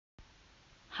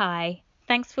Hi,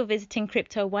 thanks for visiting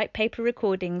Crypto White Paper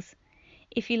Recordings.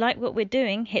 If you like what we're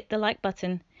doing, hit the like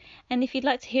button. And if you'd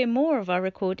like to hear more of our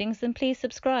recordings, then please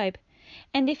subscribe.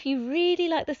 And if you really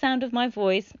like the sound of my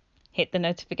voice, hit the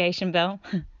notification bell.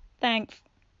 Thanks.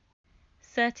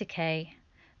 CertiK,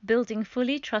 building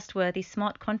fully trustworthy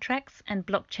smart contracts and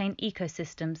blockchain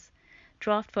ecosystems.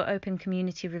 Draft for open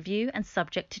community review and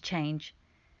subject to change.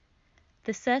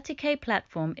 The CertiK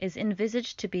platform is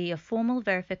envisaged to be a formal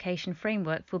verification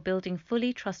framework for building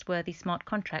fully trustworthy smart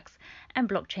contracts and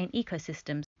blockchain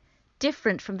ecosystems.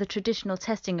 Different from the traditional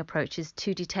testing approaches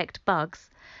to detect bugs,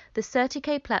 the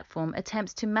CertiK platform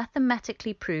attempts to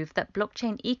mathematically prove that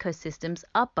blockchain ecosystems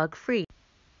are bug-free.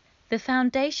 The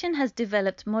Foundation has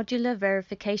developed modular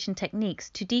verification techniques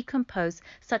to decompose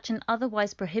such an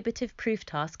otherwise prohibitive proof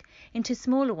task into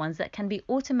smaller ones that can be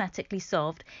automatically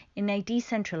solved in a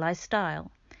decentralized style.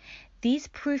 These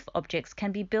proof objects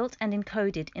can be built and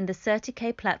encoded in the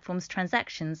CertiK platform's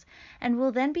transactions and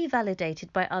will then be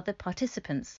validated by other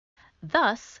participants.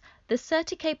 Thus, the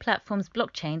CertiK platform's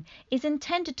blockchain is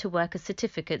intended to work as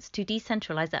certificates to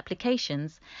decentralized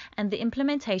applications and the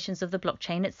implementations of the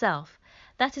blockchain itself.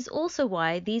 That is also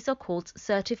why these are called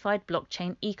certified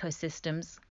blockchain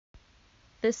ecosystems.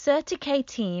 The CertiK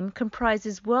team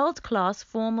comprises world-class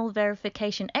formal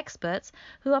verification experts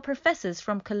who are professors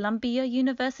from Columbia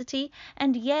University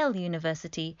and Yale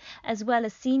University, as well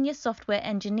as senior software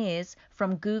engineers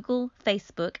from Google,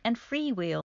 Facebook, and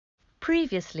Freewheel.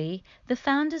 Previously, the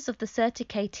founders of the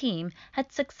CertiK team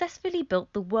had successfully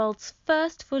built the world's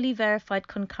first fully verified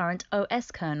concurrent OS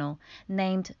kernel,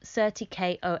 named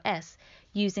CertiK OS,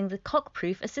 using the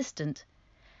cockproof assistant.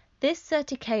 This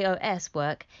CertiK OS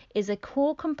work is a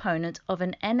core component of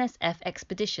an NSF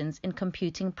Expeditions in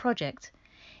Computing project,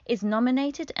 is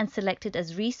nominated and selected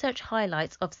as research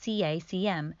highlights of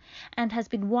CACM, and has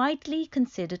been widely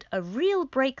considered a real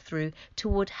breakthrough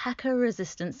toward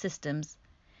hacker-resistant systems.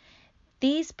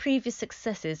 These previous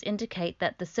successes indicate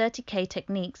that the CertiK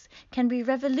techniques can be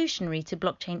revolutionary to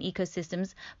blockchain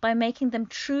ecosystems by making them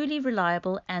truly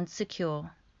reliable and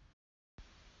secure.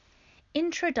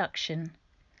 Introduction.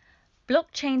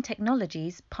 Blockchain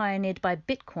technologies pioneered by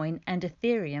Bitcoin and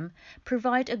Ethereum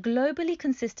provide a globally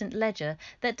consistent ledger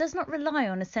that does not rely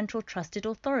on a central trusted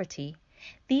authority.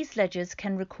 These ledgers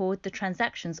can record the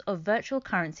transactions of virtual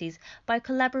currencies by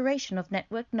collaboration of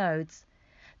network nodes.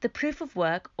 The proof of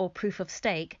work or proof of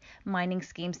stake mining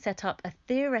schemes set up a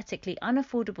theoretically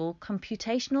unaffordable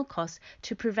computational cost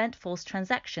to prevent false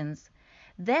transactions.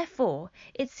 Therefore,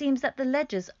 it seems that the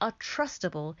ledgers are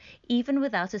trustable even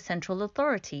without a central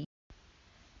authority.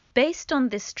 Based on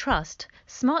this trust,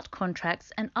 smart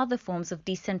contracts and other forms of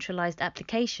decentralized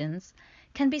applications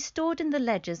can be stored in the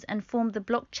ledgers and form the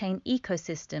blockchain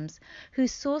ecosystems,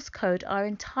 whose source code are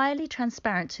entirely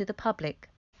transparent to the public.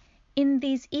 In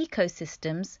these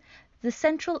ecosystems, the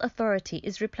central authority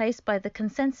is replaced by the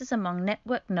consensus among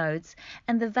network nodes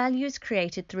and the values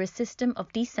created through a system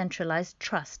of decentralized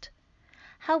trust.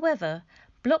 However,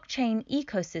 blockchain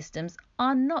ecosystems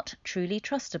are not truly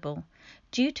trustable.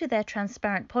 Due to their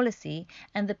transparent policy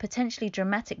and the potentially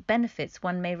dramatic benefits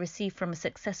one may receive from a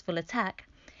successful attack,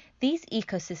 these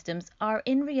ecosystems are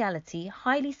in reality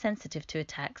highly sensitive to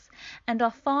attacks and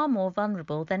are far more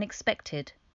vulnerable than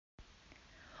expected.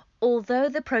 Although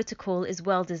the protocol is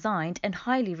well designed and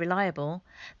highly reliable,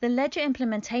 the ledger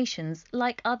implementations,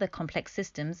 like other complex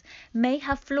systems, may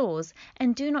have flaws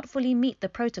and do not fully meet the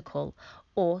protocol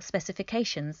or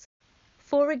specifications.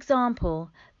 For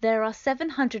example, there are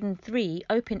 703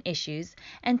 open issues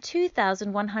and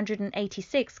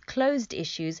 2,186 closed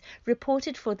issues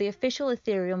reported for the official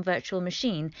Ethereum virtual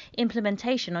machine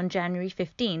implementation on January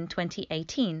 15,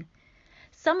 2018.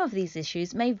 Some of these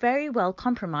issues may very well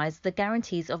compromise the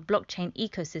guarantees of blockchain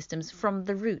ecosystems from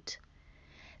the root.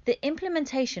 The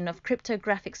implementation of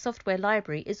cryptographic software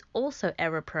library is also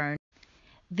error-prone.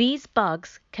 These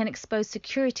bugs can expose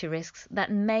security risks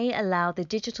that may allow the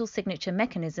digital signature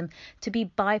mechanism to be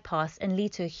bypassed and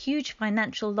lead to a huge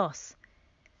financial loss.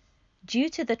 Due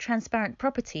to the transparent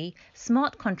property,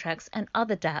 smart contracts and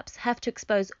other dApps have to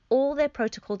expose all their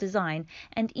protocol design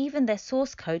and even their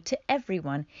source code to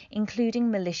everyone, including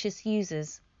malicious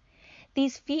users.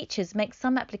 These features make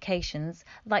some applications,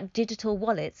 like digital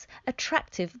wallets,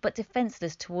 attractive but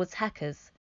defenseless towards hackers.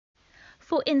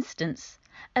 For instance,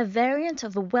 a variant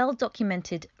of a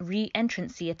well-documented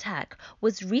re-entrancy attack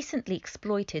was recently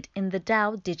exploited in the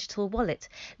DAO digital wallet,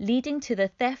 leading to the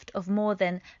theft of more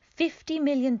than $50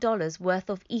 million worth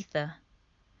of Ether.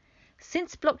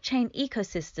 Since blockchain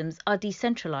ecosystems are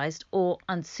decentralized or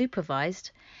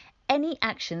unsupervised, any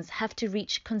actions have to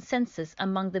reach consensus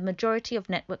among the majority of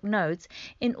network nodes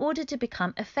in order to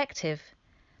become effective.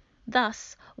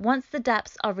 Thus, once the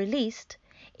dApps are released,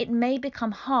 it may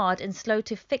become hard and slow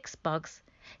to fix bugs.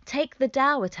 Take the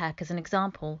DAO attack as an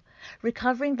example.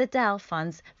 Recovering the DAO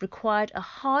funds required a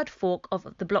hard fork of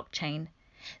the blockchain.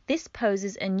 This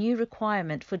poses a new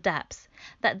requirement for dApps,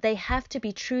 that they have to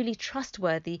be truly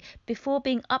trustworthy before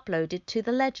being uploaded to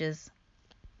the ledgers.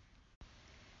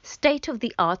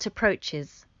 State-of-the-art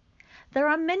approaches. There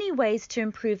are many ways to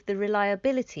improve the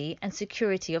reliability and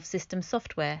security of system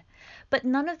software, but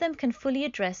none of them can fully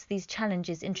address these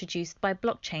challenges introduced by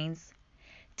blockchains.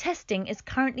 Testing is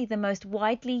currently the most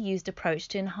widely used approach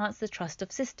to enhance the trust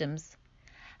of systems.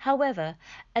 However,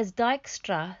 as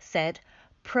Dijkstra said,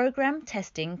 program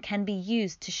testing can be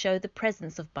used to show the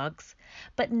presence of bugs,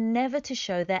 but never to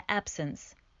show their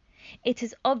absence. It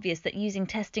is obvious that using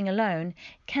testing alone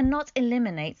cannot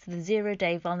eliminate the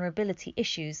zero-day vulnerability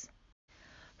issues.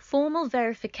 Formal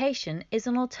verification is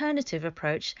an alternative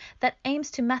approach that aims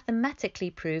to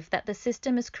mathematically prove that the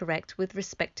system is correct with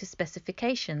respect to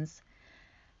specifications.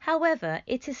 However,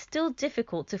 it is still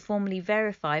difficult to formally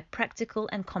verify practical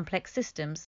and complex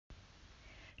systems.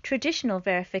 Traditional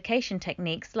verification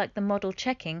techniques like the model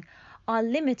checking are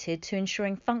limited to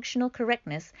ensuring functional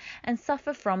correctness and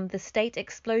suffer from the state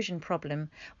explosion problem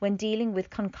when dealing with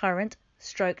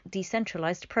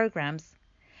concurrent/decentralized programs.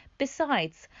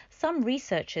 Besides, some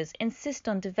researchers insist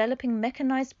on developing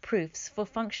mechanized proofs for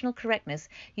functional correctness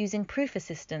using proof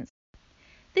assistance.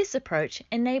 This approach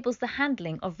enables the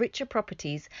handling of richer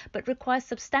properties but requires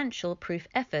substantial proof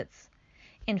efforts.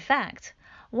 In fact,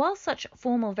 while such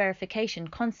formal verification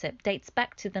concept dates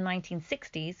back to the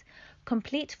 1960s,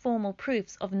 complete formal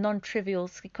proofs of non-trivial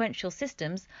sequential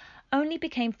systems only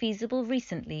became feasible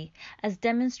recently, as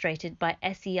demonstrated by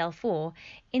SEL4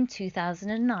 in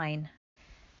 2009.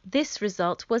 This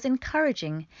result was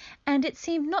encouraging, and it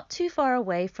seemed not too far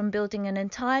away from building an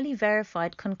entirely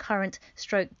verified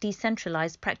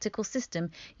concurrent/decentralized practical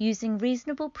system using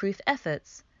reasonable proof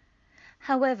efforts.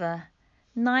 However,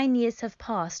 9 years have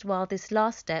passed while this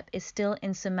last step is still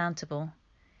insurmountable.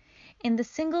 In the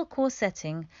single core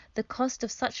setting, the cost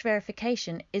of such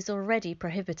verification is already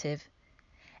prohibitive.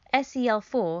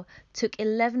 SEL4 took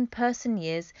 11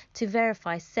 person-years to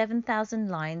verify 7,000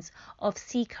 lines of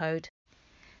C code.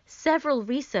 Several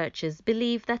researchers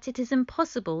believe that it is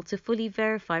impossible to fully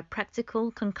verify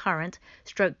practical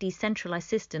concurrent/decentralized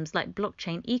systems like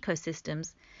blockchain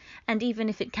ecosystems, and even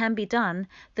if it can be done,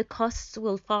 the costs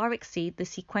will far exceed the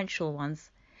sequential ones.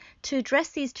 To address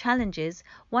these challenges,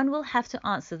 one will have to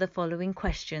answer the following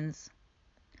questions.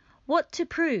 What to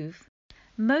prove?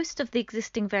 Most of the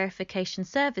existing verification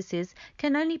services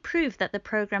can only prove that the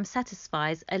program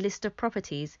satisfies a list of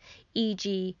properties,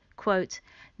 e.g., quote,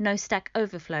 no stack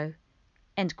overflow,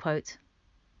 end quote,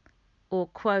 or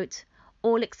quote,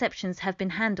 all exceptions have been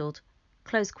handled,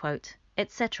 close quote,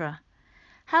 etc.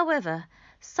 However,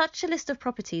 such a list of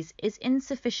properties is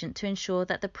insufficient to ensure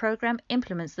that the program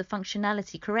implements the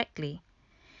functionality correctly.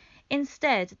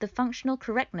 Instead, the functional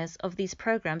correctness of these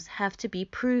programs have to be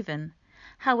proven.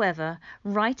 However,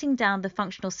 writing down the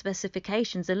functional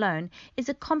specifications alone is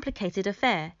a complicated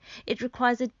affair. It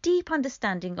requires a deep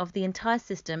understanding of the entire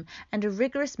system and a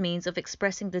rigorous means of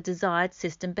expressing the desired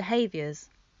system behaviors.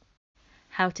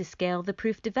 How to scale the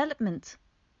proof development?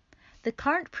 The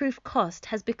current proof cost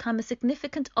has become a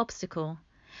significant obstacle.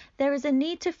 There is a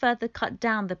need to further cut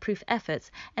down the proof efforts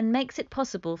and makes it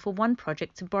possible for one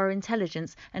project to borrow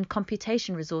intelligence and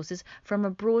computation resources from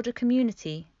a broader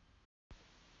community.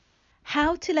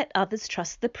 How to let others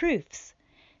trust the proofs?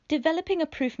 Developing a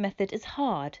proof method is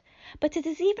hard, but it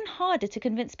is even harder to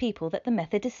convince people that the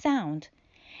method is sound.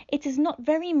 It is not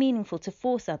very meaningful to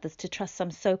force others to trust some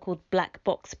so-called black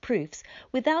box proofs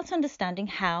without understanding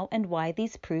how and why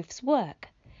these proofs work.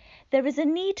 There is a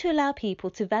need to allow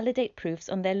people to validate proofs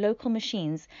on their local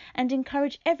machines and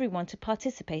encourage everyone to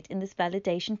participate in this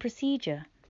validation procedure.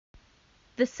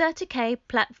 The CertiK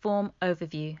platform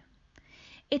overview.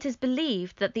 It is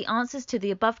believed that the answers to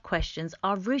the above questions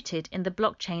are rooted in the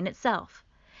blockchain itself.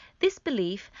 This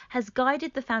belief has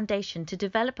guided the Foundation to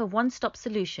develop a one-stop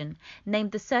solution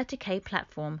named the CertiK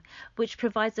platform, which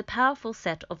provides a powerful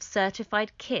set of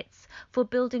certified kits for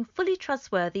building fully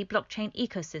trustworthy blockchain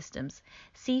ecosystems.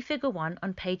 See Figure 1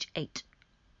 on page 8.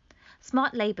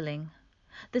 Smart labeling.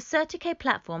 The CertiK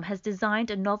platform has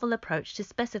designed a novel approach to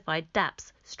specify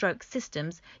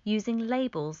dApps/systems using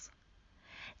labels.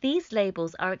 These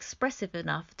labels are expressive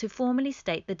enough to formally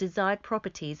state the desired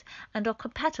properties and are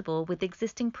compatible with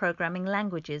existing programming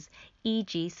languages,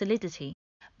 e.g. Solidity.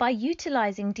 By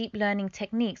utilizing deep learning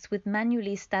techniques with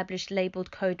manually established labeled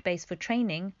code base for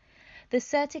training, the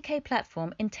CertiK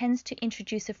platform intends to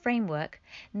introduce a framework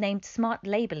named Smart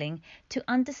Labeling to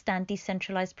understand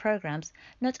decentralized programs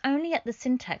not only at the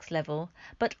syntax level,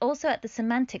 but also at the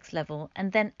semantics level,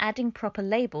 and then adding proper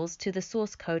labels to the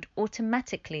source code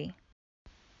automatically.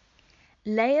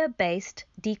 Layer-based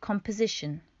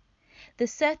decomposition. The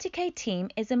CertiK team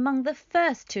is among the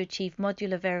first to achieve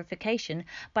modular verification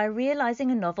by realizing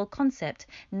a novel concept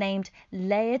named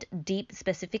layered deep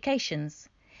specifications.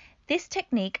 This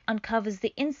technique uncovers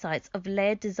the insights of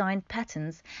layered design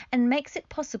patterns and makes it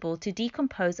possible to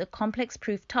decompose a complex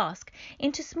proof task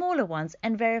into smaller ones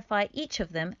and verify each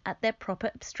of them at their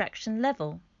proper abstraction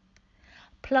level.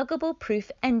 Pluggable proof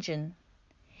engine.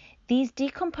 These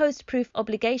decomposed proof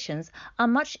obligations are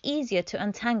much easier to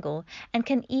untangle and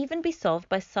can even be solved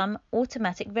by some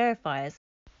automatic verifiers.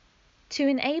 To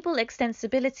enable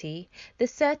extensibility, the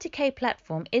CertiK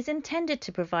platform is intended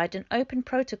to provide an open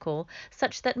protocol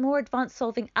such that more advanced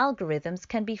solving algorithms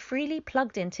can be freely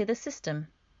plugged into the system.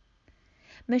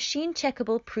 Machine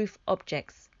checkable proof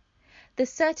objects. The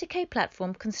CertiK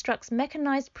platform constructs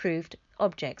mechanized proved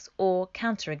objects or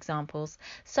counterexamples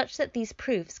such that these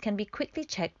proofs can be quickly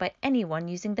checked by anyone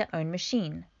using their own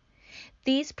machine.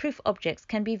 These proof objects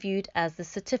can be viewed as the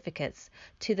certificates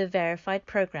to the verified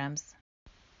programs.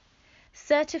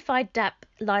 Certified dApp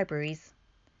libraries.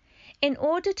 In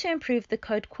order to improve the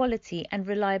code quality and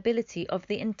reliability of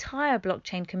the entire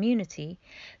blockchain community,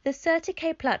 the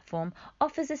CertiK platform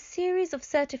offers a series of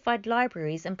certified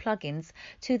libraries and plugins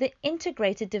to the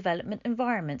integrated development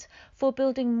environment for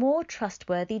building more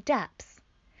trustworthy dApps.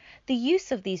 The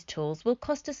use of these tools will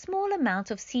cost a small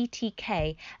amount of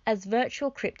CertiK as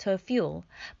virtual crypto fuel,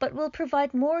 but will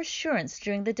provide more assurance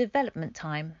during the development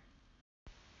time.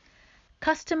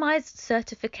 Customized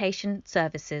certification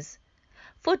services.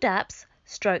 For dApps,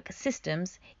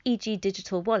 systems, e.g.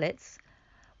 digital wallets,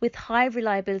 with high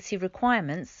reliability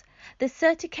requirements, the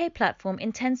CertiK platform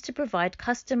intends to provide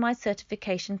customized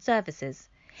certification services.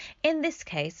 In this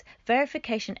case,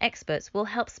 verification experts will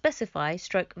help specify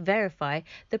verify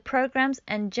the programs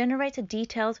and generate a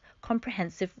detailed,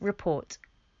 comprehensive report.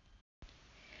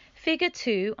 Figure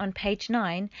 2 on page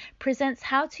 9 presents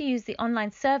how to use the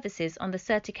online services on the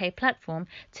CertiK platform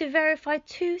to verify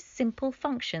two simple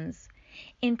functions: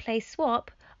 in-place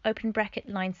swap, open bracket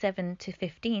line 7 to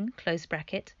 15, close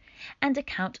bracket, and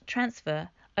account transfer,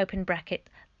 open bracket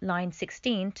line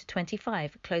 16 to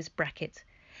 25, close bracket.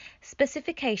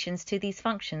 Specifications to these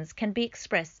functions can be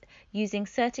expressed using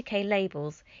CertiK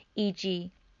labels, e.g.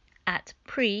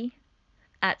 @pre,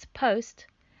 @post,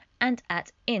 and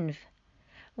 @inv,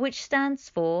 which stands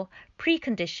for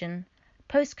precondition,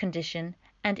 postcondition,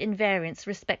 and invariance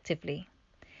respectively.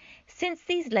 Since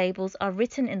these labels are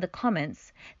written in the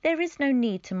comments, there is no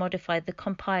need to modify the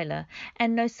compiler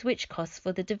and no switch costs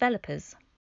for the developers.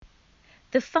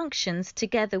 The functions,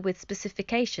 together with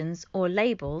specifications or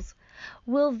labels,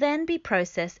 will then be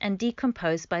processed and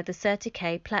decomposed by the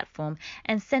CertiK platform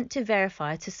and sent to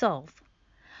verifier to solve.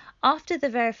 After the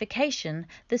verification,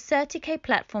 the CertiK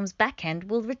platform's backend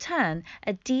will return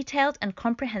a detailed and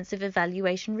comprehensive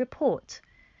evaluation report.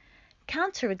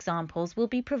 Counterexamples will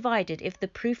be provided if the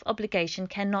proof obligation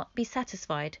cannot be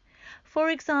satisfied. For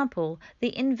example,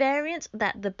 the invariant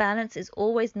that the balance is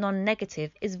always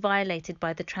non-negative is violated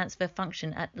by the transfer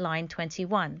function at line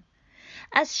 21.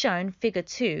 As shown, figure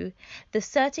 2, the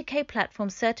CertiK platform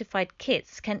certified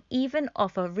kits can even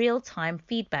offer real-time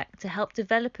feedback to help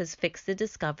developers fix the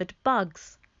discovered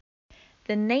bugs.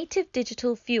 The native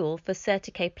digital fuel for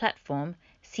CertiK platform,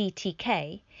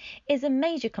 CTK, is a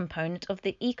major component of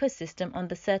the ecosystem on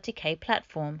the CertiK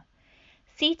platform.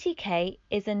 CTK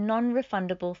is a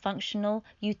non-refundable functional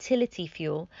utility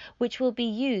fuel which will be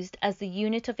used as the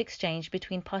unit of exchange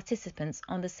between participants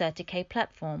on the CertiK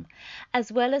platform,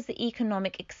 as well as the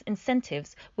economic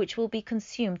incentives which will be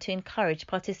consumed to encourage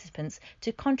participants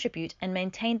to contribute and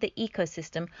maintain the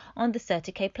ecosystem on the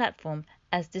CertiK platform,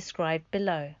 as described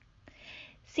below.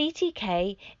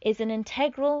 CTK is an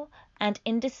integral and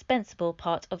indispensable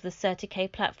part of the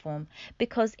CertiK platform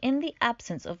because in the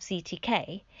absence of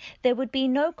CTK, there would be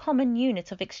no common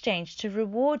unit of exchange to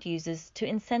reward users to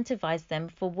incentivize them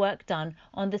for work done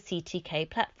on the CTK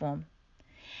platform,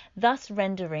 thus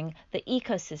rendering the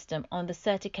ecosystem on the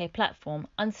CertiK platform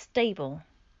unstable.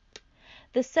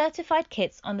 The certified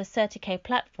kits on the CertiK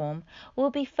platform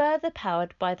will be further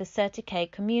powered by the CertiK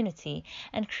community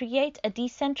and create a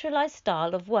decentralized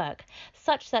style of work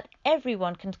such that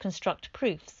everyone can construct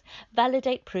proofs,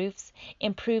 validate proofs,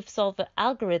 improve solver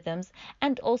algorithms,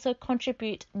 and also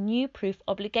contribute new proof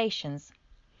obligations.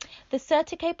 The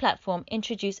CertiK platform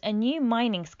introduced a new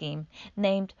mining scheme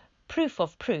named Proof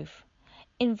of Proof,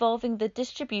 involving the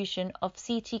distribution of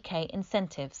CertiK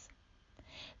incentives.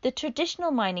 The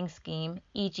traditional mining scheme,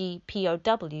 e.g.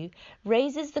 POW,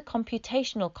 raises the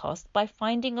computational cost by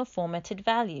finding a formatted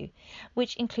value,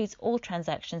 which includes all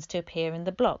transactions to appear in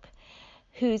the block,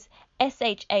 whose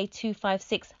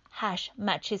SHA-256 hash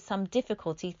matches some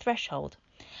difficulty threshold.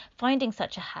 Finding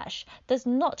such a hash does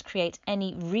not create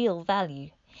any real value.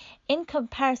 In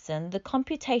comparison, the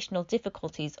computational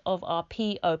difficulties of our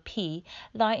POP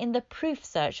lie in the proof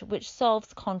search, which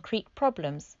solves concrete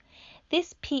problems.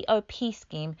 This POP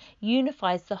scheme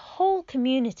unifies the whole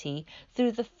community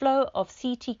through the flow of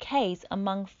CertiKs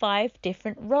among 5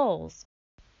 different roles.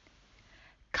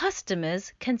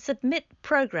 Customers can submit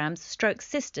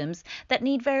programs/systems that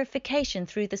need verification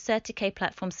through the CertiK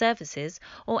platform services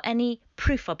or any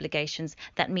proof obligations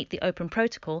that meet the open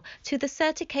protocol to the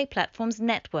CertiK platform's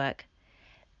network.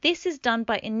 This is done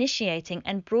by initiating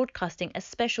and broadcasting a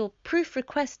special proof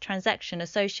request transaction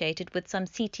associated with some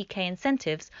CertiK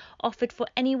incentives offered for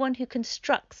anyone who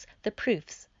constructs the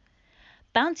proofs.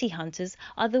 Bounty hunters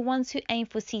are the ones who aim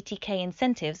for CertiK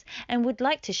incentives and would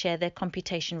like to share their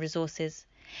computation resources.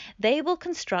 They will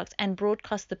construct and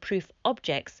broadcast the proof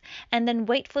objects and then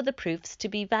wait for the proofs to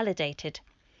be validated.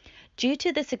 Due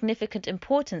to the significant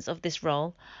importance of this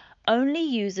role, only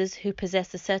users who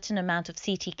possess a certain amount of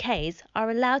CertiKs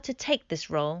are allowed to take this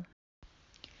role.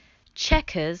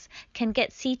 Checkers can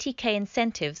get CertiK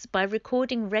incentives by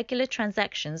recording regular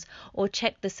transactions or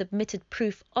check the submitted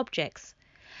proof objects.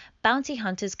 Bounty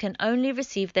hunters can only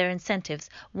receive their incentives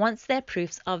once their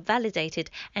proofs are validated,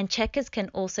 and checkers can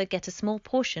also get a small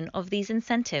portion of these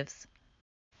incentives.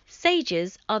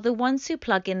 Sages are the ones who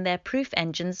plug in their proof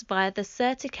engines via the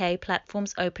CertiK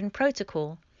platform's open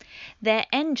protocol. Their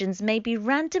engines may be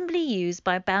randomly used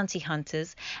by bounty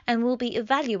hunters and will be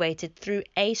evaluated through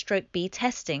A/B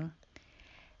testing.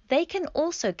 They can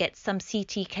also get some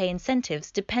CertiK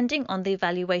incentives depending on the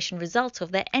evaluation results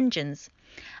of their engines.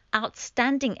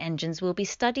 Outstanding engines will be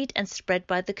studied and spread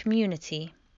by the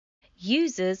community.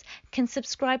 Users can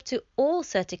subscribe to all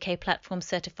CertiK platform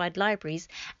certified libraries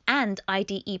and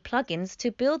IDE plugins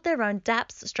to build their own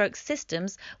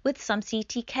dApps/systems with some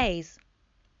CertiKs.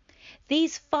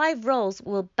 These 5 roles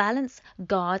will balance,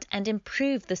 guard, and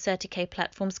improve the CertiK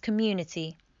platform's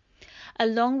community.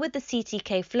 Along with the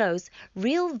CertiK flows,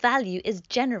 real value is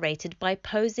generated by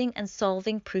posing and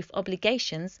solving proof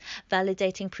obligations,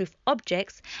 validating proof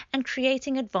objects, and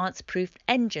creating advanced proof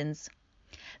engines.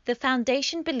 The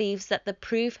Foundation believes that the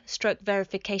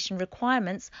proof/verification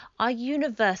requirements are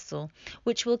universal,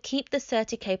 which will keep the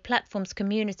CertiK platform's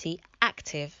community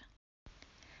active.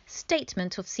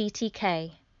 Statement of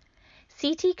CertiK.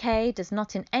 CertiK does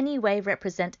not in any way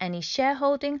represent any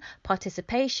shareholding,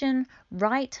 participation,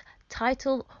 right,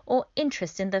 title, or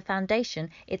interest in the Foundation,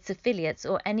 its affiliates,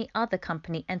 or any other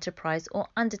company, enterprise, or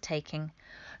undertaking.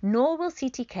 Nor will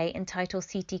CertiK entitle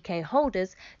CertiK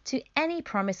holders to any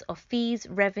promise of fees,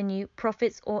 revenue,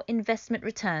 profits, or investment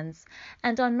returns,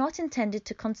 and are not intended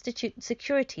to constitute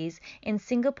securities in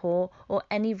Singapore or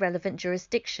any relevant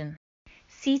jurisdiction.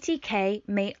 CertiK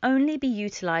may only be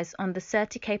utilized on the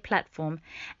CertiK platform,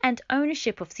 and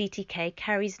ownership of CertiK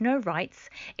carries no rights,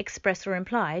 express or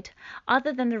implied,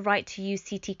 other than the right to use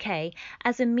CertiK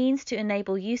as a means to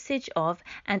enable usage of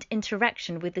and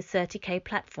interaction with the CertiK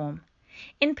platform.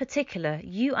 In particular,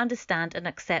 you understand and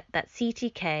accept that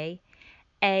CertiK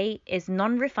A is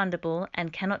non-refundable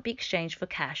and cannot be exchanged for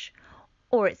cash,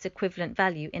 or its equivalent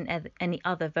value in any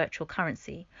other virtual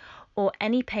currency, or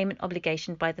any payment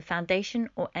obligation by the Foundation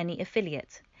or any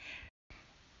affiliate.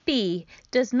 B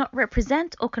does not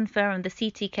represent or confer on the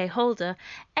CertiK holder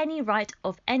any right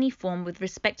of any form with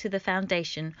respect to the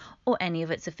Foundation or any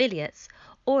of its affiliates,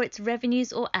 or its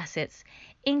revenues or assets,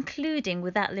 including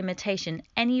without limitation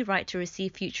any right to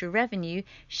receive future revenue,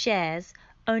 shares,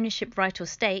 ownership right or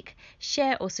stake,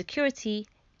 share or security,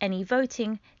 any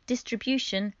voting,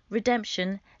 distribution,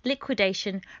 redemption,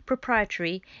 liquidation,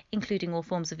 proprietary, including all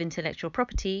forms of intellectual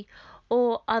property,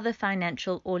 or other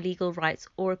financial or legal rights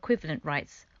or equivalent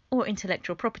rights, or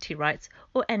intellectual property rights,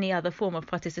 or any other form of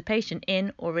participation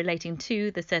in or relating to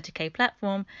the CertiK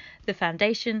platform, the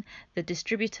Foundation, the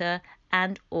distributor,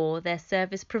 and/or their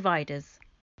service providers.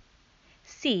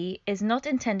 C is not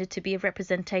intended to be a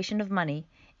representation of money,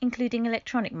 including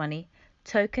electronic money,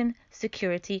 token,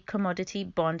 security, commodity,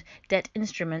 bond, debt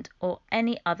instrument, or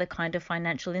any other kind of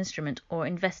financial instrument or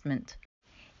investment.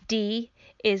 D.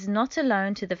 Is not a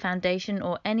loan to the foundation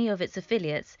or any of its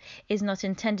affiliates, is not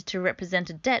intended to represent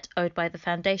a debt owed by the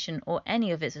foundation or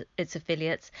any of its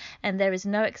affiliates, and there is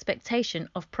no expectation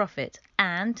of profit.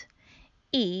 And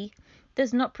E.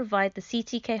 Does not provide the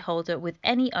CertiK holder with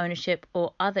any ownership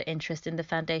or other interest in the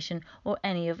foundation or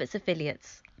any of its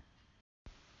affiliates.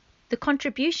 The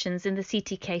contributions in the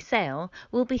CertiK sale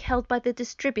will be held by the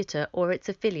distributor or its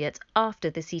affiliate after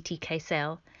the CertiK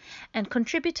sale, and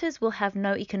contributors will have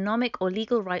no economic or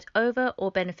legal right over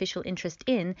or beneficial interest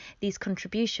in these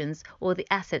contributions or the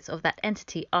assets of that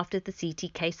entity after the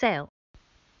CertiK sale.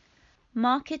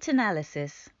 Market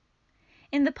analysis.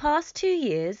 In the past 2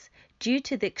 years, due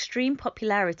to the extreme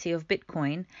popularity of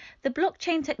Bitcoin, the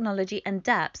blockchain technology and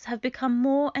dApps have become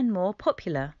more and more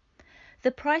popular.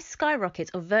 The price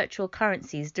skyrocket of virtual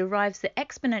currencies derives the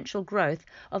exponential growth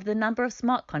of the number of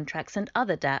smart contracts and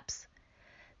other dApps.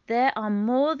 There are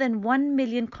more than 1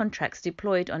 million contracts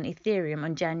deployed on Ethereum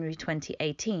on January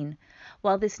 2018,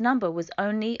 while this number was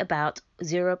only about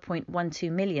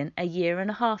 0.12 million a year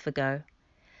and a half ago.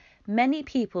 Many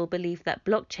people believe that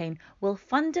blockchain will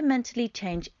fundamentally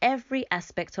change every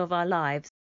aspect of our lives.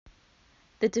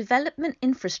 The development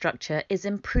infrastructure is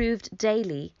improved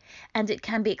daily, and it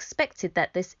can be expected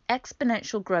that this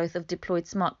exponential growth of deployed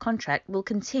smart contract will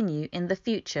continue in the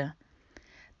future.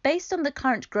 Based on the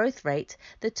current growth rate,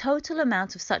 the total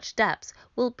amount of such dApps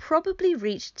will probably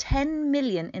reach 10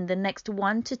 million in the next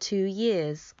 1 to 2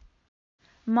 years.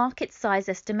 Market size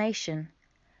estimation.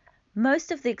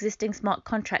 Most of the existing smart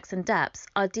contracts and dApps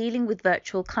are dealing with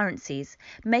virtual currencies,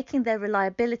 making their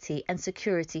reliability and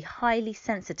security highly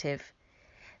sensitive.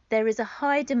 There is a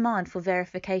high demand for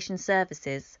verification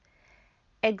services.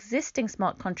 Existing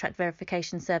smart contract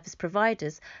verification service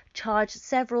providers charge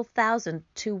several thousand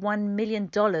to $1 million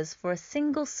for a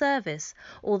single service,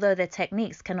 although their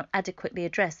techniques cannot adequately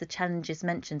address the challenges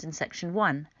mentioned in Section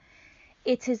 1.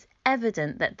 It is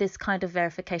evident that this kind of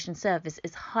verification service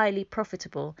is highly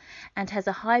profitable and has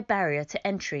a high barrier to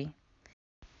entry.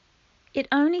 It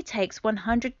only takes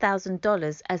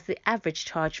 $100,000 as the average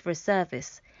charge for a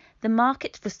service. The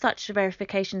market for such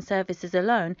verification services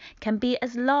alone can be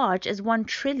as large as $1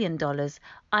 trillion,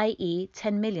 i.e.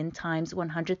 10 million times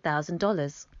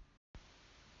 $100,000.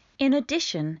 In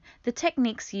addition, the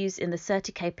techniques used in the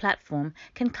CertiK platform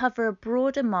can cover a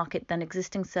broader market than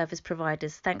existing service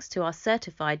providers thanks to our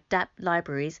certified dApp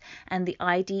libraries and the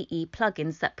IDE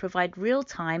plugins that provide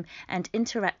real-time and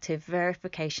interactive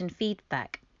verification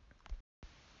feedback.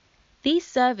 These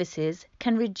services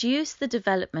can reduce the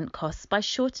development costs by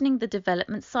shortening the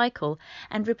development cycle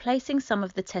and replacing some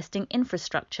of the testing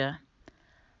infrastructure.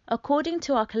 According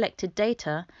to our collected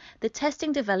data, the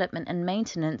testing, development and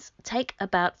maintenance take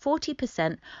about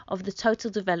 40% of the total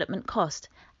development cost,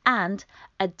 and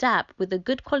a dApp with a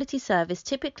good quality service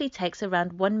typically takes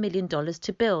around $1 million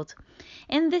to build.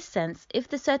 In this sense, if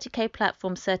the CertiK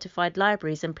platform certified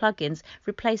libraries and plugins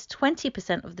replace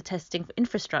 20% of the testing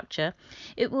infrastructure,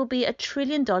 it will be a $1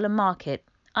 trillion market,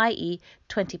 i.e.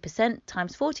 20%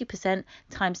 times 40%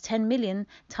 times 10 million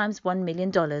times $1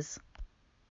 million.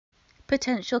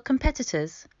 Potential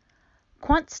competitors.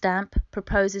 QuantStamp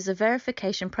proposes a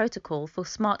verification protocol for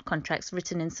smart contracts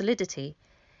written in Solidity.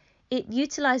 It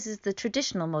utilizes the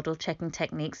traditional model checking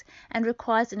techniques and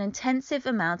requires an intensive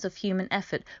amount of human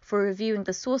effort for reviewing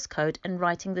the source code and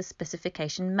writing the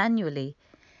specification manually.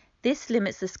 This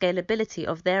limits the scalability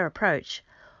of their approach.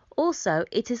 Also,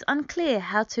 it is unclear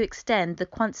how to extend the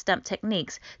QuantStamp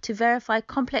techniques to verify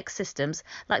complex systems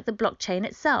like the blockchain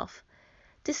itself.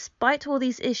 Despite all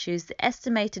these issues, the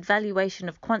estimated valuation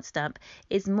of QuantStamp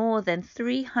is more than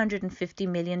 $350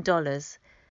 million.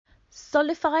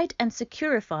 Solified and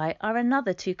Securify are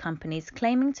another two companies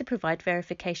claiming to provide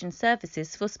verification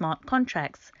services for smart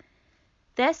contracts.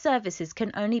 Their services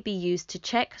can only be used to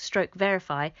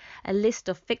check/verify a list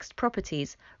of fixed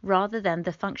properties rather than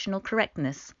the functional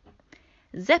correctness.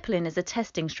 Zeppelin is a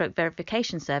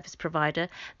testing/verification service provider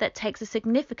that takes a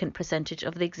significant percentage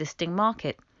of the existing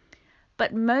market,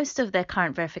 but most of their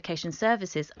current verification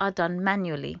services are done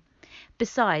manually.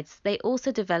 Besides, they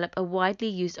also develop a widely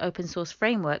used open source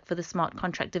framework for the smart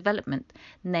contract development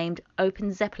named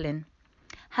OpenZeppelin.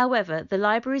 However, the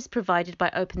libraries provided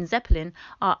by OpenZeppelin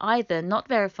are either not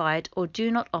verified or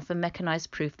do not offer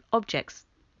mechanized proof objects.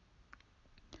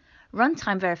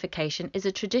 Runtime Verification is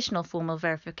a traditional formal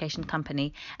verification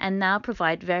company and now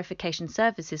provide verification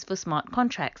services for smart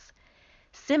contracts.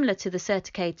 Similar to the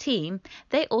CertiK team,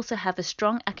 they also have a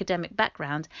strong academic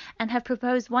background and have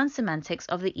proposed one semantics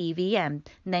of the EVM,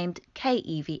 named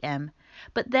KEVM,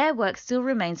 but their work still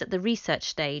remains at the research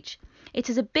stage. It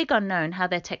is a big unknown how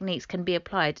their techniques can be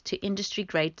applied to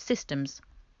industry-grade systems.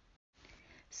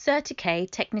 CertiK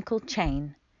technical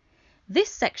chain. This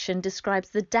section describes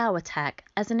the DAO attack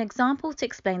as an example to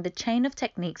explain the chain of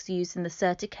techniques used in the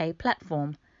CertiK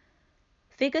platform.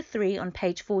 Figure 3 on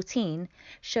page 14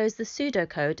 shows the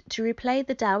pseudocode to replay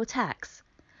the DAO attacks.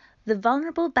 The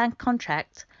vulnerable bank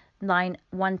contract, line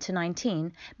 1 to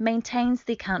 19, maintains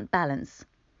the account balance.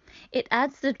 It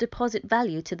adds the deposit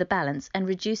value to the balance and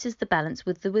reduces the balance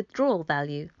with the withdrawal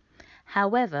value.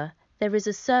 However, there is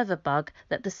a server bug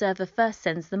that the server first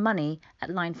sends the money at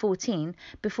line 14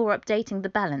 before updating the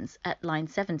balance at line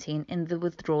 17 in the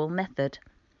withdrawal method.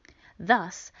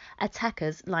 Thus,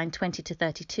 attackers, line 20 to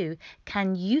 32,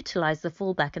 can utilize the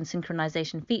fallback and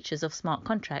synchronization features of smart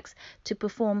contracts to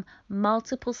perform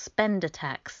multiple spend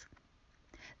attacks.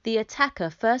 The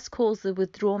attacker first calls the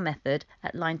withdraw method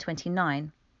at line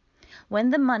 29. When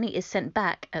the money is sent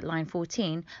back at line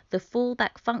 14, the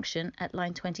fallback function at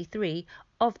line 23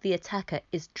 of the attacker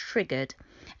is triggered,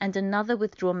 and another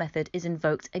withdraw method is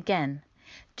invoked again.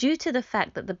 Due to the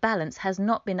fact that the balance has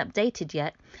not been updated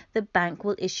yet, the bank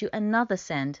will issue another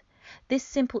send. This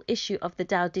simple issue of the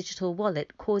DAO digital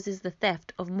wallet causes the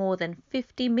theft of more than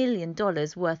 $50 million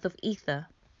worth of Ether.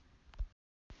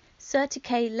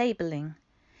 CertiK labeling.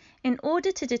 In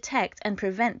order to detect and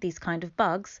prevent these kind of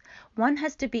bugs, one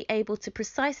has to be able to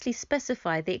precisely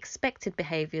specify the expected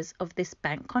behaviors of this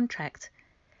bank contract.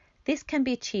 This can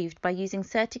be achieved by using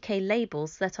CertiK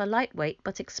labels that are lightweight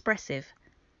but expressive.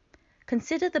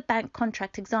 Consider the bank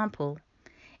contract example.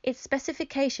 Its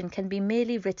specification can be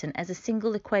merely written as a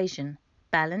single equation,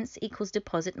 balance equals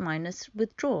deposit minus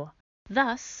withdraw.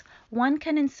 Thus, one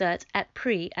can insert at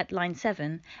pre at line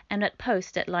 7 and at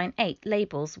post at line 8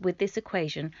 labels with this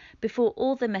equation before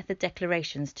all the method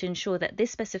declarations to ensure that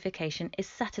this specification is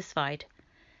satisfied.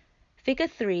 Figure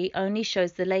 3 only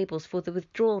shows the labels for the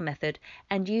withdrawal method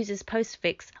and uses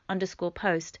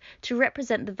postfix_post to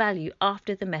represent the value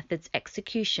after the method's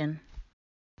execution.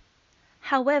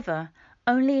 However,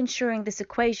 only ensuring this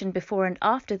equation before and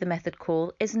after the method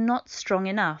call is not strong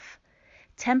enough.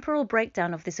 Temporal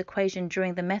breakdown of this equation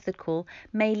during the method call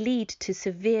may lead to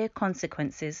severe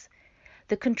consequences.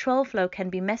 The control flow can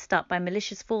be messed up by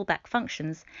malicious fallback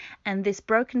functions, and this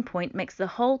broken point makes the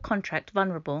whole contract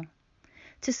vulnerable.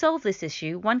 To solve this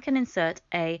issue, one can insert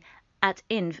a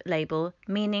 @inv label,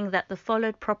 meaning that the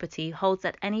followed property holds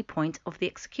at any point of the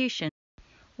execution.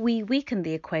 We weaken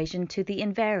the equation to the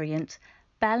invariant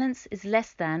balance is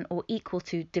less than or equal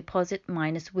to deposit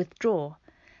minus withdraw,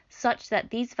 such that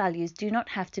these values do not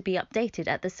have to be updated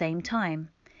at the same time.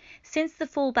 Since the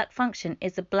fallback function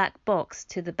is a black box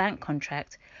to the bank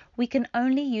contract, we can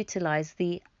only utilize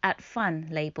the @fun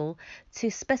label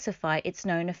to specify its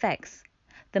known effects.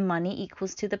 The money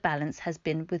equals to the balance has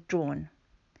been withdrawn.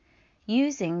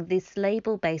 Using this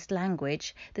label-based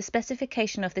language, the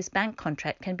specification of this bank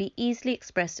contract can be easily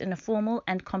expressed in a formal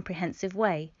and comprehensive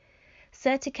way.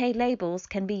 CertiK labels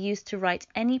can be used to write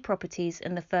any properties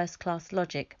in the first-class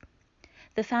logic.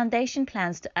 The Foundation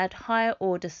plans to add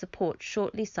higher-order support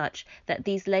shortly such that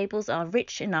these labels are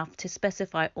rich enough to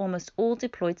specify almost all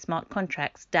deployed smart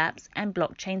contracts, dApps, and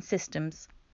blockchain systems.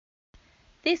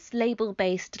 This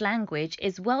label-based language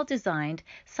is well designed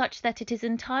such that it is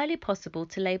entirely possible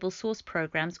to label source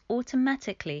programs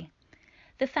automatically.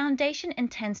 The Foundation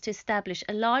intends to establish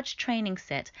a large training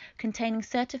set containing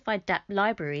certified dApp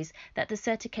libraries that the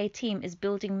CertiK team is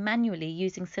building manually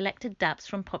using selected dApps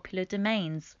from popular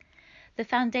domains. The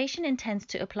Foundation intends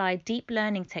to apply deep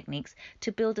learning techniques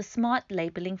to build a smart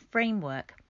labeling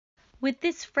framework. With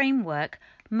this framework,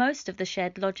 most of the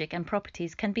shared logic and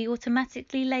properties can be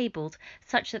automatically labeled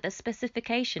such that the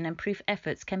specification and proof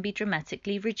efforts can be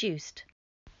dramatically reduced.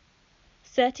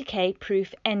 CertiK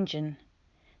Proof Engine.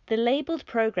 The labeled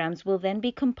programs will then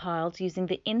be compiled using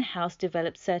the in-house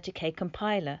developed CertiK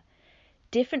compiler.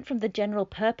 Different from the general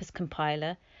purpose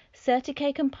compiler,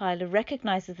 CertiK compiler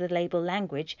recognizes the label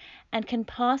language and can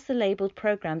pass the labeled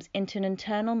programs into an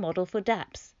internal model for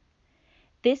dApps.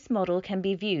 This model can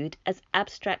be viewed as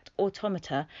abstract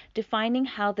automata defining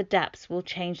how the dApps will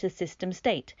change the system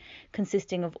state,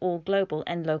 consisting of all global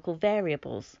and local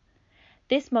variables.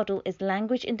 This model is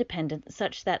language independent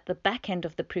such that the back-end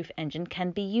of the proof engine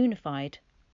can be unified.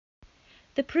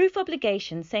 The proof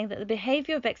obligation saying that the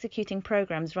behavior of executing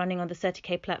programs running on the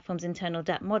CertiK platform's internal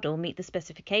dApp model meet the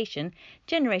specification,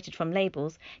 generated from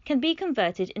labels, can be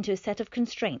converted into a set of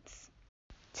constraints.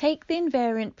 Take the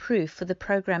invariant proof for the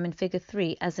program in Figure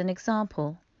 3 as an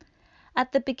example.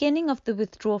 At the beginning of the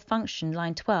withdraw function,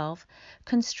 line 12,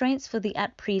 constraints for the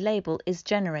 @pre label is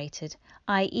generated,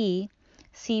 i.e.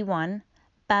 C1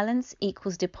 balance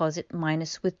equals deposit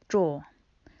minus withdraw.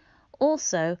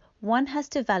 Also, one has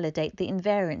to validate the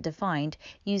invariant defined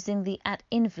using the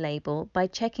 @inv label by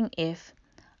checking if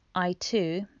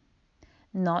I2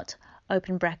 not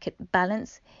open bracket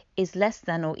balance is less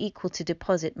than or equal to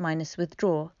deposit minus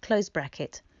withdraw close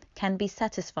bracket can be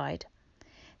satisfied.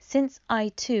 Since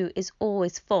I2 is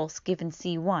always false given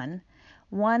C1,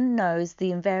 one knows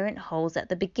the invariant holds at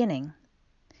the beginning.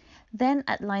 Then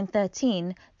at line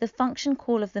 13, the function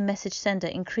call of the message sender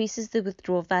increases the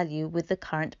withdrawal value with the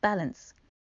current balance.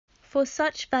 For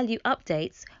such value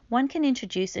updates, one can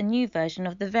introduce a new version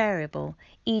of the variable,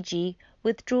 e.g.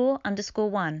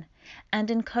 withdraw_1, and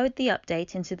encode the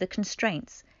update into the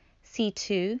constraints,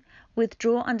 C2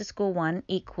 withdraw_1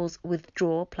 equals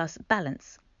withdraw plus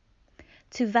balance.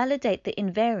 To validate the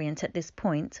invariant at this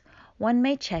point, one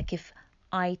may check if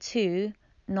I2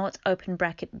 not open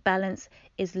bracket balance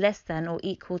is less than or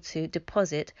equal to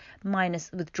deposit minus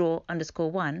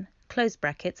withdraw_1 close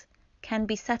bracket can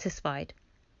be satisfied.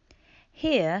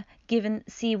 Here, given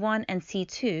C1 and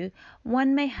C2,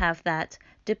 one may have that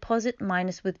deposit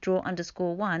minus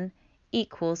withdraw_1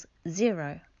 equals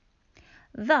 0.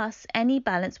 Thus, any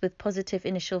balance with positive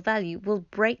initial value will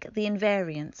break the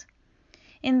invariant.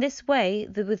 In this way,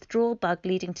 the withdrawal bug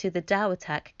leading to the DAO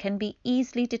attack can be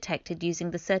easily detected using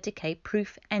the CertiK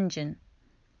proof engine.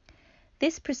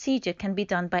 This procedure can be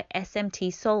done by SMT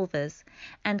solvers,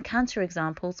 and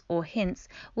counterexamples or hints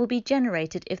will be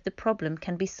generated if the problem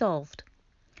can be solved.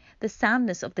 The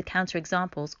soundness of the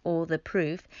counterexamples or the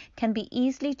proof can be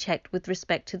easily checked with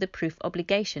respect to the proof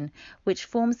obligation, which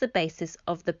forms the basis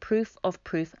of the proof of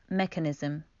proof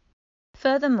mechanism.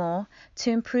 Furthermore,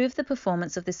 to improve the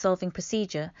performance of this solving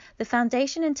procedure, the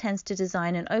Foundation intends to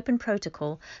design an open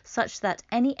protocol such that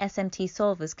any SMT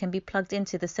solvers can be plugged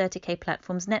into the CertiK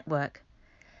platform's network.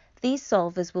 These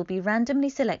solvers will be randomly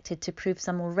selected to prove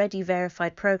some already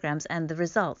verified programs, and the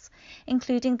results,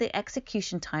 including the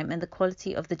execution time and the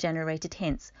quality of the generated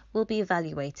hints, will be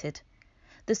evaluated.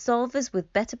 The solvers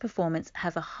with better performance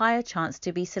have a higher chance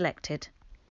to be selected.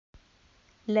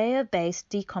 Layer-based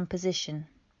decomposition.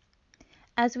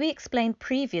 As we explained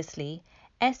previously,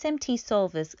 SMT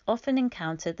solvers often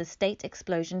encounter the state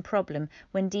explosion problem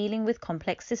when dealing with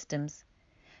complex systems.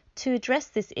 To address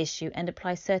this issue and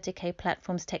apply CertiK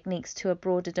platform's techniques to a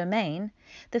broader domain,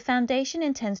 the Foundation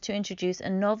intends to introduce a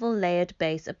novel layered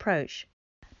base approach.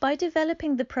 By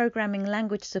developing the programming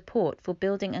language support for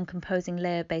building and composing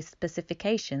layer-based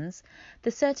specifications, the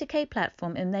CertiK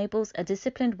platform enables a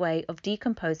disciplined way of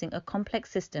decomposing a complex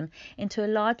system into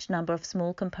a large number of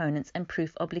small components and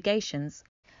proof obligations.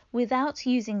 Without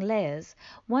using layers,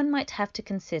 one might have to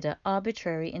consider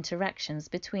arbitrary interactions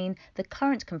between the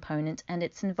current component and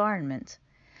its environment.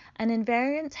 An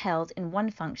invariant held in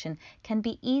one function can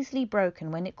be easily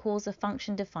broken when it calls a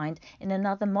function defined in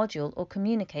another module or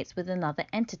communicates with another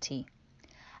entity.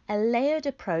 A layered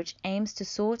approach aims to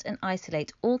sort and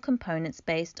isolate all components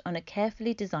based on a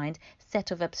carefully designed set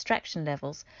of abstraction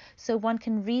levels, so one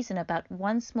can reason about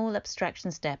one small abstraction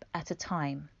step at a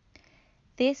time.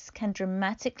 This can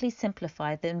dramatically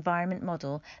simplify the environment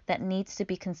model that needs to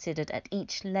be considered at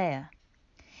each layer.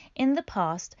 In the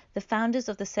past, the founders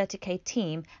of the CertiK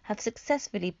team have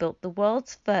successfully built the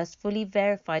world's first fully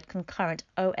verified concurrent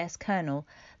OS kernel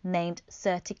named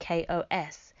CertiK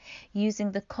OS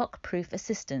using the cock-proof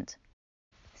assistant.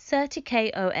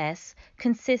 CertiK OS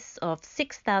consists of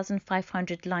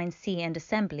 6,500 lines C and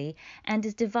assembly and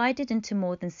is divided into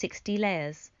more than 60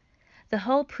 layers. The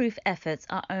whole proof efforts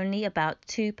are only about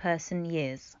 2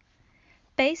 person-years.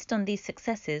 Based on these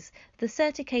successes, the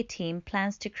CertiK team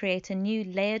plans to create a new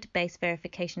layered-based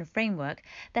verification framework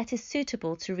that is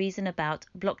suitable to reason about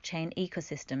blockchain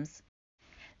ecosystems.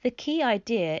 The key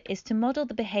idea is to model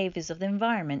the behaviors of the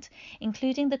environment,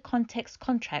 including the context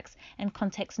contracts and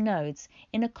context nodes,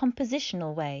 in a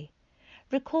compositional way.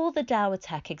 Recall the DAO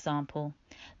attack example.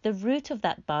 The root of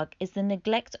that bug is the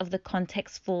neglect of the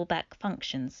context fallback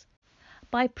functions.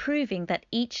 By proving that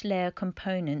each layer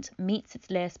component meets its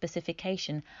layer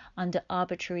specification under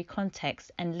arbitrary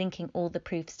context and linking all the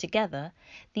proofs together,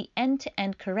 the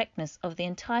end-to-end correctness of the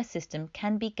entire system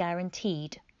can be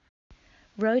guaranteed.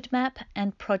 Roadmap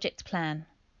and project plan.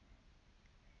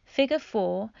 Figure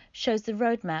 4 shows the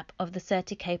roadmap of the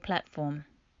CertiK platform.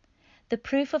 The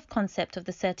proof of concept of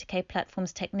the CertiK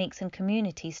platform's techniques and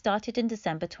community started in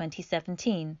December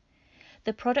 2017.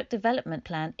 The product development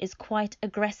plan is quite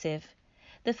aggressive.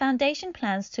 The Foundation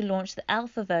plans to launch the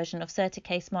alpha version of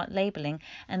CertiK Smart Labeling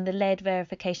and the layered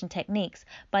verification techniques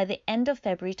by the end of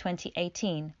February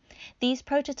 2018. These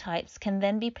prototypes can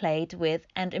then be played with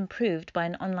and improved by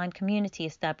an online community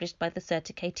established by the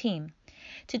CertiK team.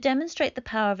 To demonstrate the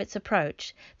power of its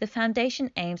approach, the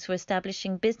Foundation aims for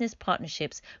establishing business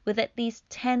partnerships with at least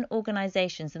 10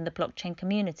 organizations in the blockchain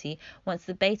community once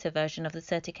the beta version of the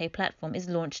CertiK platform is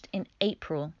launched in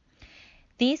April.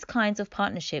 These kinds of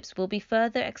partnerships will be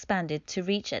further expanded to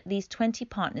reach at least 20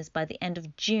 partners by the end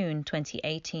of June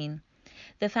 2018.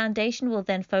 The Foundation will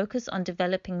then focus on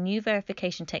developing new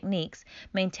verification techniques,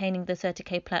 maintaining the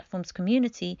CertiK platform's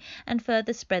community, and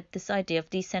further spread this idea of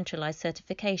decentralized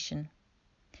certification.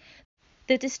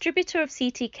 The distributor of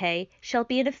CertiK shall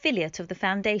be an affiliate of the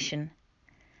Foundation.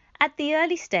 At the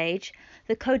early stage,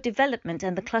 the code development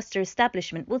and the cluster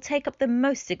establishment will take up the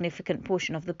most significant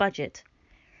portion of the budget.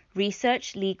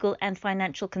 Research, legal, and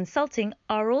financial consulting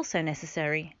are also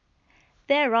necessary.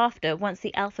 Thereafter, once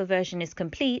the alpha version is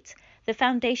complete, the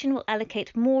Foundation will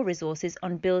allocate more resources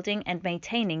on building and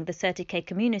maintaining the CertiK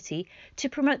community to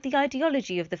promote the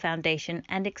ideology of the Foundation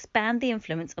and expand the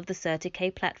influence of the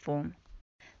CertiK platform.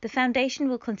 The Foundation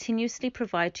will continuously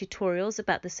provide tutorials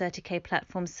about the CertiK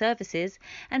platform services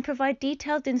and provide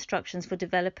detailed instructions for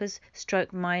developers,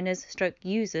 miners,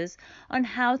 users on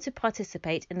how to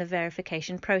participate in the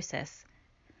verification process.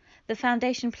 The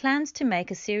Foundation plans to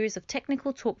make a series of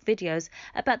technical talk videos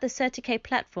about the CertiK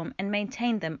platform and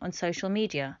maintain them on social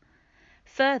media.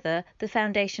 Further, the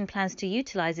Foundation plans to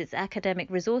utilize its academic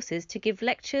resources to give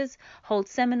lectures, hold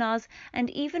seminars, and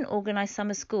even organize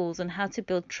summer schools on how to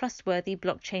build trustworthy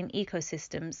blockchain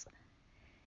ecosystems.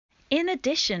 In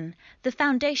addition, the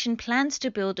Foundation plans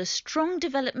to build a strong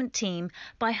development team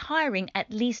by hiring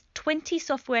at least 20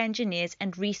 software engineers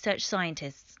and research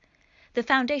scientists. The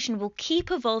Foundation will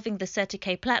keep evolving the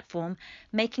CertiK platform,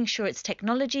 making sure its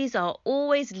technologies are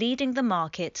always leading the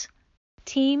market.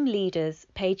 Team Leaders,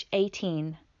 page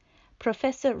 18.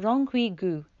 Professor Ronghui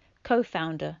Gu,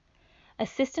 co-founder,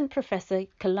 Assistant Professor,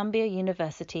 Columbia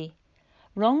University.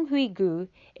 Ronghui Gu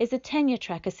is a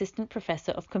tenure-track Assistant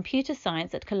Professor of Computer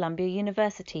Science at Columbia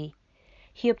University.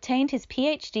 He obtained his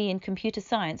PhD in Computer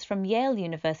Science from Yale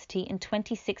University in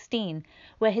 2016,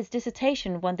 where his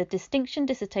dissertation won the Distinction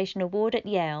Dissertation Award at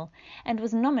Yale and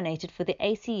was nominated for the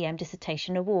ACM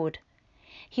Dissertation Award.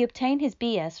 He obtained his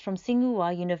BS from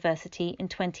Tsinghua University in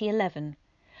 2011.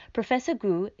 Professor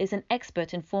Gu is an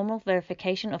expert in formal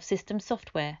verification of system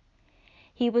software.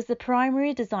 He was the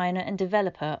primary designer and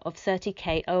developer of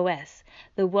CertiK OS,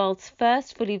 the world's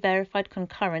first fully verified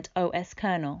concurrent OS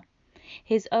kernel.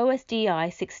 His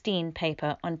OSDI 16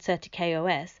 paper on CertiK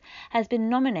OS has been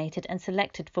nominated and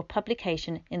selected for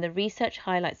publication in the Research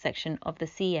Highlights section of the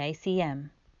CACM.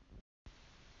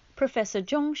 Professor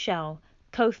Zhong Xiao,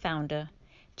 co-founder,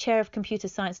 Chair of Computer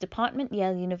Science Department,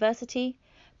 Yale University,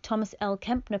 Thomas L.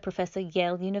 Kempner Professor,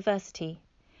 Yale University.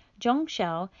 Zhong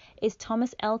Xiao is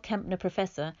Thomas L. Kempner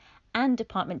Professor and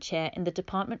Department Chair in the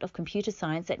Department of Computer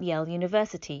Science at Yale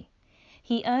University.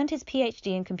 He earned his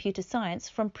PhD in Computer Science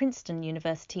from Princeton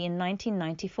University in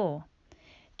 1994.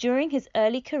 During his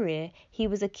early career, he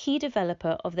was a key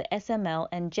developer of the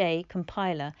SML&J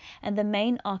compiler and the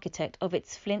main architect of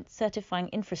its Flint certifying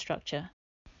infrastructure.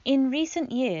 In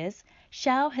recent years,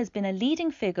 Xiao has been a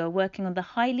leading figure working on the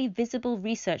highly visible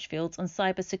research fields on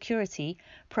cybersecurity,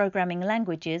 programming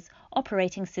languages,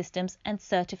 operating systems, and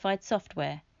certified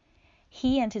software.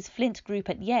 He and his Flint group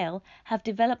at Yale have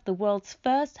developed the world's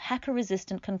first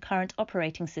hacker-resistant concurrent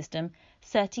operating system,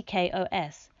 CertiK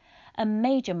OS, a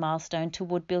major milestone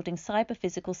toward building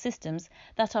cyber-physical systems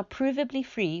that are provably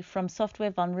free from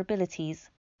software vulnerabilities.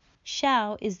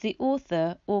 Xiao is the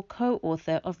author or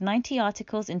co-author of 90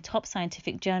 articles in top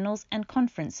scientific journals and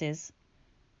conferences.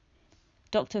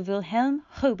 Dr. Wilhelm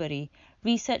Hobery,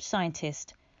 Research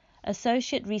Scientist,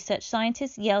 Associate Research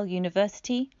Scientist, Yale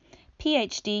University,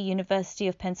 PhD, University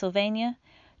of Pennsylvania,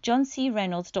 John C.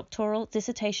 Reynolds Doctoral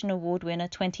Dissertation Award winner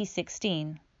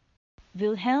 2016.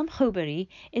 Wilhelm Hobery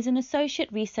is an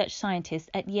Associate Research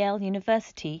Scientist at Yale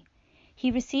University.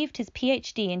 He received his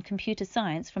PhD in Computer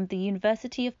Science from the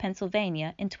University of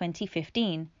Pennsylvania in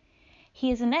 2015.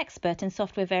 He is an expert in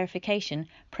software verification,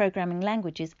 programming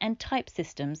languages, and type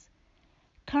systems.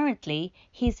 Currently,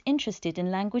 he is interested in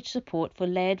language support for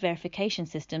layered verification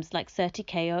systems like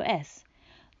CertiK OS.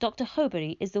 Dr.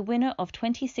 Hobery is the winner of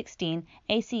 2016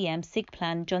 ACM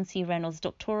SIGPlan John C. Reynolds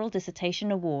Doctoral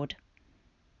Dissertation Award.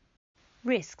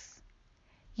 Risks.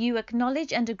 You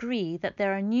acknowledge and agree that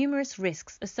there are numerous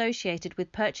risks associated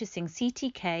with purchasing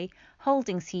CertiK,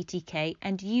 holding CertiK,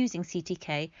 and using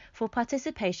CertiK for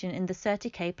participation in the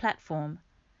CertiK platform.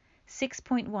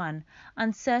 6.1.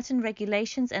 Uncertain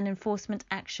regulations and enforcement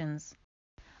actions.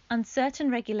 Uncertain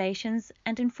regulations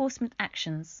and enforcement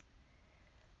actions.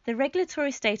 The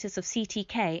regulatory status of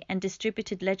CertiK and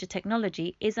distributed ledger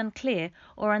technology is unclear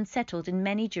or unsettled in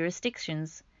many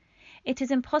jurisdictions. It is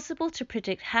impossible to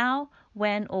predict how,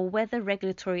 when, or whether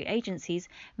regulatory agencies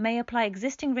may apply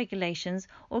existing regulations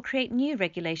or create new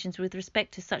regulations with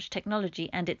respect to such technology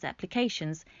and its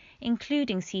applications,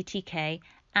 including CertiK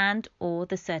and/or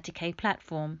the CertiK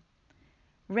platform.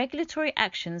 Regulatory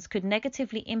actions could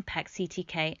negatively impact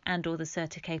CertiK and/or the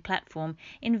CertiK platform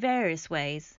in various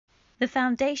ways. The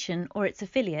foundation or its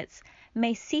affiliates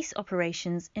may cease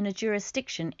operations in a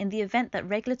jurisdiction in the event that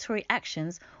regulatory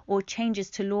actions or changes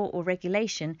to law or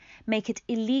regulation make it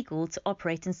illegal to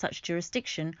operate in such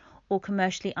jurisdiction or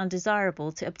commercially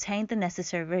undesirable to obtain the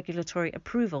necessary regulatory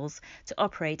approvals to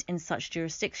operate in such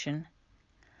jurisdiction.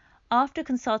 After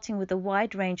consulting with a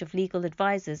wide range of legal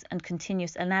advisors and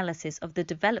continuous analysis of the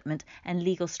development and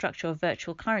legal structure of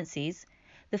virtual currencies,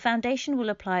 the Foundation will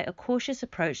apply a cautious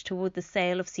approach toward the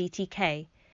sale of CertiK.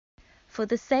 For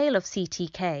the sale of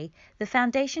CertiK, the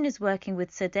Foundation is working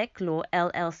with CertiK Law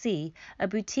LLC, a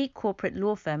boutique corporate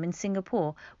law firm in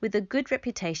Singapore with a good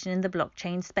reputation in the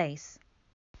blockchain space.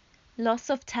 Loss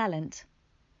of talent.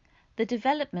 The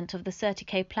development of the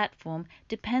CertiK platform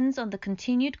depends on the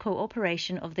continued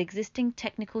cooperation of the existing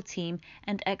technical team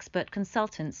and expert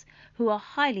consultants who are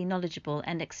highly knowledgeable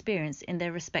and experienced in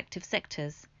their respective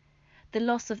sectors. The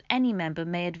loss of any member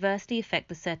may adversely affect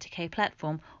the CertiK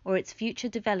platform or its future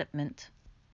development.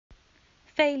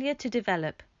 Failure to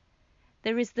develop.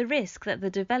 There is the risk that the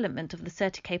development of the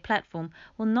CertiK platform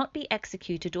will not be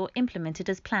executed or implemented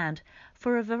as planned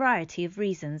for a variety of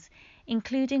reasons,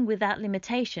 including without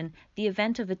limitation the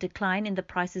event of a decline in the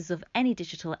prices of any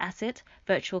digital asset,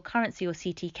 virtual currency or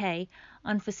CertiK,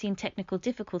 unforeseen technical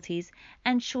difficulties,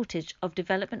 and shortage of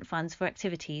development funds for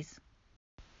activities.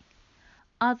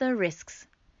 Other risks.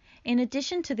 In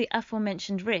addition to the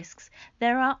aforementioned risks,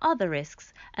 there are other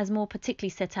risks, as more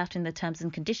particularly set out in the terms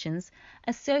and conditions,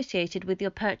 associated with your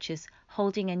purchase,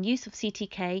 holding and use of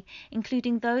CertiK,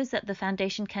 including those that the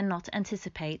Foundation cannot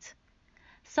anticipate.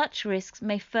 Such risks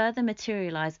may further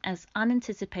materialize as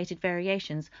unanticipated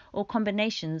variations or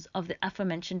combinations of the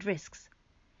aforementioned risks.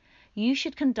 You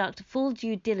should conduct full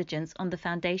due diligence on the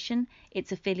Foundation,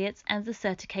 its affiliates, and the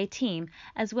CertiK team,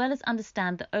 as well as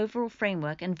understand the overall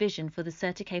framework and vision for the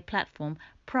CertiK platform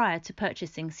prior to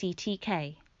purchasing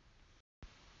CertiK.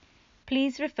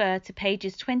 Please refer to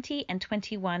pages 20 and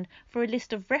 21 for a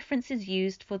list of references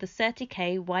used for the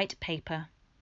CertiK white paper.